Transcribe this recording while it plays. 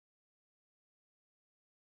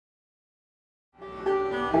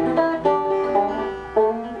In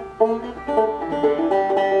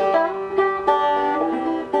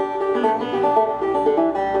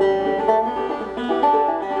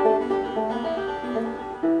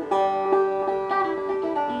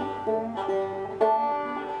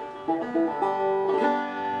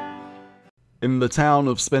the town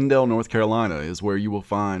of Spindale, North Carolina, is where you will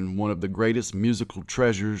find one of the greatest musical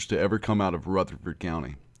treasures to ever come out of Rutherford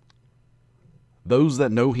County. Those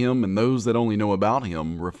that know him and those that only know about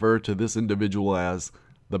him refer to this individual as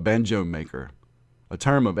the Banjo Maker, a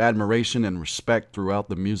term of admiration and respect throughout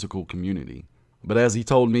the musical community. But as he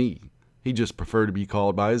told me, he just preferred to be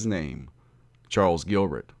called by his name, Charles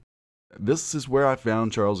Gilbert. This is where I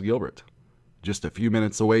found Charles Gilbert, just a few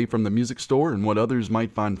minutes away from the music store and what others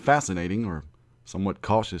might find fascinating or somewhat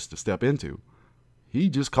cautious to step into. He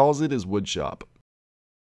just calls it his wood shop.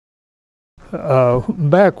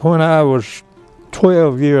 Back when I was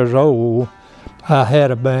 12 years old, I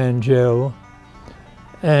had a banjo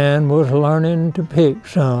and was learning to pick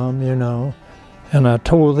some, you know, and I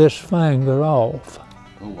tore this finger off.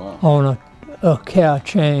 Oh, wow. On a cow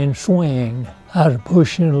chain swing. I was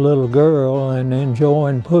pushing a little girl and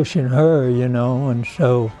enjoying pushing her, you know, and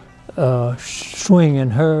so swinging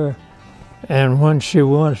her. And when she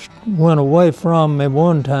went away from me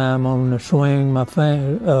one time on the swing, my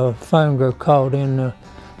finger caught in the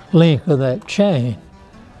link of that chain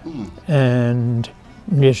and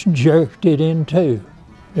just jerked it in two.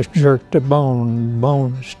 Just jerked the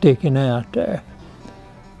bone sticking out there.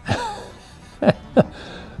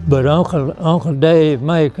 But Uncle Dave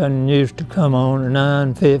Macon used to come on at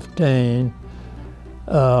 9:15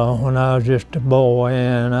 when I was just a boy,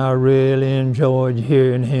 and I really enjoyed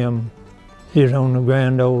hearing him. He was on the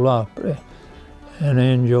Grand Ole Opry, and I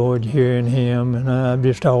enjoyed hearing him, and I've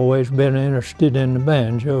just always been interested in the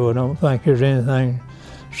banjo. I don't think there's anything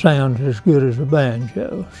sounds as good as a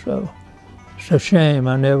banjo, so it's a shame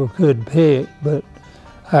I never could pick, but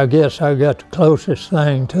I guess I got the closest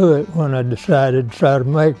thing to it when I decided to try to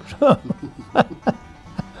make some.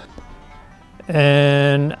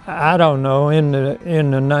 And I don't know, in the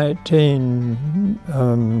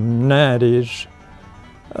 1990s,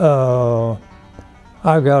 I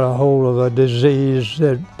got a hold of a disease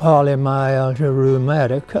that polymyalgia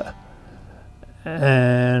rheumatica,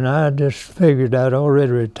 and I just figured I'd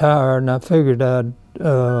already retired, and I figured I'd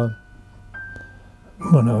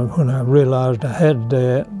when I realized I had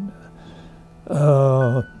that,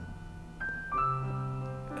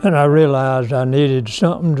 and I realized I needed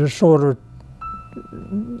something to sort of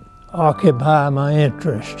occupy my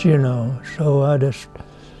interest, you know. So I just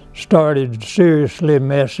started seriously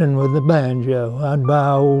messing with the banjo. I'd buy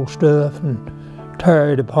old stuff and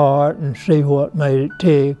tear it apart and see what made it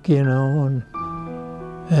tick, you know,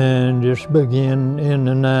 and just begin in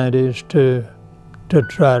the 90s to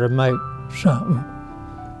try to make something.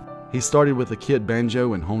 He started with a kid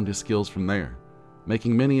banjo and honed his skills from there,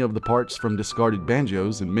 making many of the parts from discarded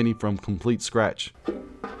banjos and many from complete scratch.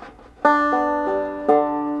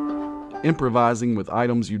 Improvising with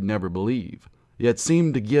items you'd never believe, yet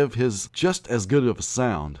seemed to give his just as good of a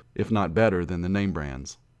sound, if not better, than the name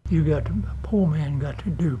brands. A poor man got to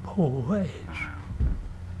do poor ways.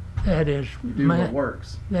 That is, do what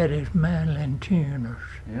works. That is mandolin tuners.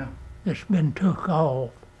 Yeah. It's been took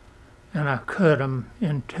off, and I cut them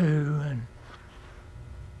in two, and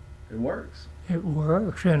it works. It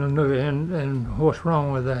works, and what's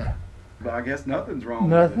wrong with that? But I guess nothing's wrong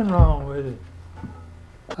with it. Nothing wrong with it.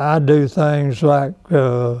 I do things like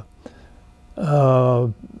I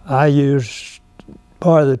use,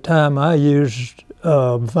 part of the time I use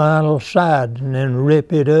vinyl siding and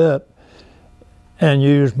rip it up and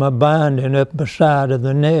use my binding up the side of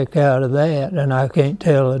the neck out of that, and I can't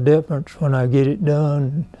tell the difference when I get it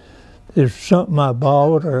done. It's something I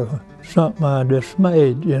bought or something I just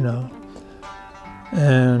made, you know.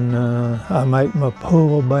 And I make my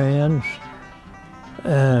pull bands,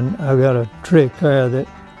 and I got a trick there that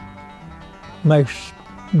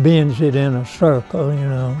bends it in a circle, you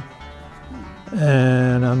know.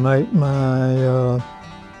 And I make my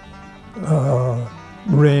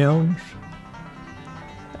rims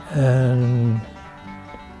and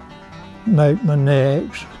make my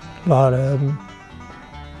necks, a lot of them.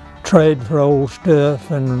 Trade for old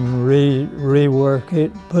stuff and rework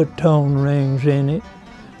it, put tone rings in it.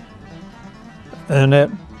 And that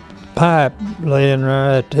pipe laying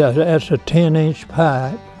there, that's a 10-inch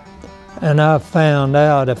pipe. And I found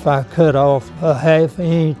out if I cut off a ½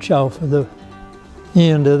 inch off of the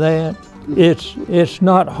end of that, it's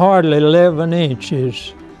not hardly 11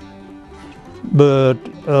 inches but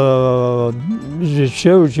it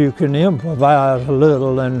shows you can improvise a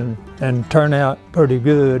little and turn out pretty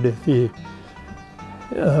good if you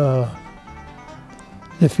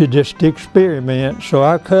just experiment. So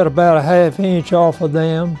I cut about a ½ inch off of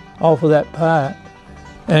that pipe,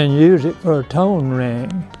 and use it for a tone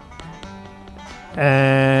ring.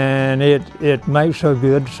 And it makes a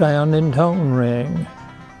good sounding tone ring.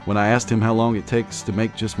 When I asked him how long it takes to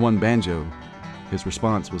make just one banjo, his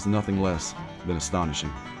response was nothing less than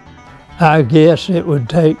astonishing. I guess it would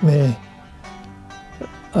take me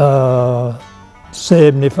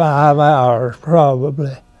 75 hours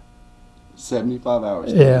probably. 75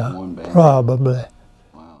 hours to make one banjo? Probably.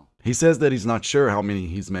 Wow. He says that he's not sure how many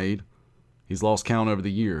he's made. He's lost count over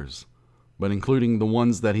the years, but including the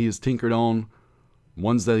ones that he has tinkered on,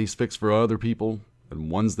 ones that he's fixed for other people,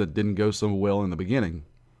 and ones that didn't go so well in the beginning,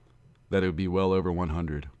 that it would be well over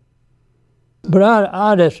 100. But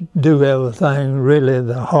I just do everything really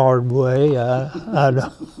the hard way. I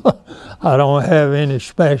don't have any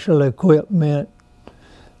special equipment.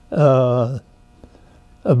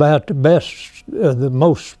 About the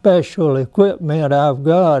most special equipment I've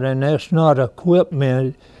got, and that's not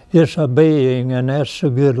equipment, it's a being, and that's the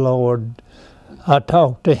good Lord. I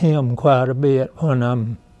talk to Him quite a bit when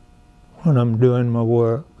I'm doing my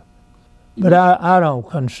work. But I don't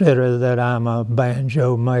consider that I'm a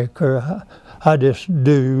banjo maker. I just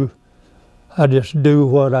do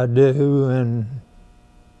what I do and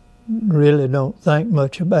really don't think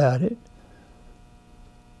much about it.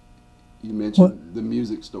 You mentioned the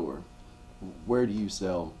music store. Where do you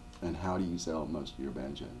sell and how do you sell most of your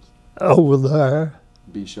banjos? Over there.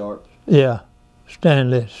 B Sharp? Yeah,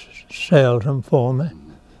 Stanley sells them for me.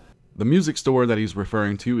 The music store that he's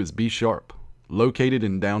referring to is B Sharp, located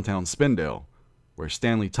in downtown Spindale, where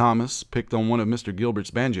Stanley Thomas picked on one of Mr.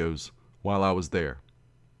 Gilbert's banjos while I was there.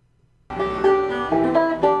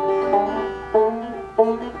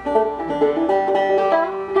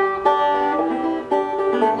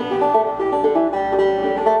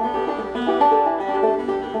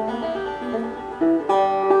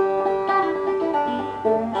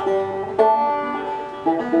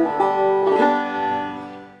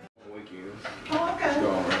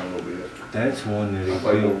 That's one that he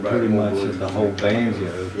built pretty much of the whole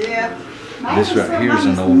banjo. Yeah. This right here is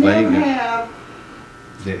an old Vega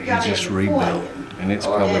that he just rebuilt, and it's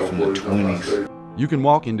probably from the 20s. You can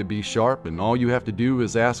walk into B Sharp and all you have to do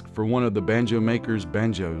is ask for one of the Banjo Maker's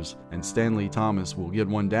banjos, and Stanley Thomas will get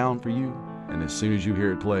one down for you, and as soon as you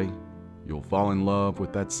hear it play, you'll fall in love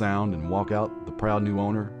with that sound and walk out the proud new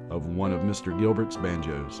owner of one of Mr. Gilbert's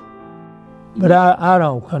banjos. But I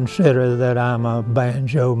don't consider that I'm a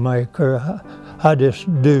banjo maker. I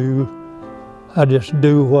just do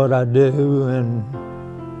what I do and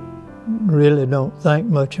really don't think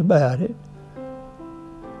much about it.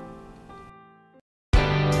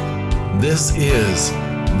 This is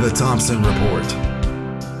The Thompson Report.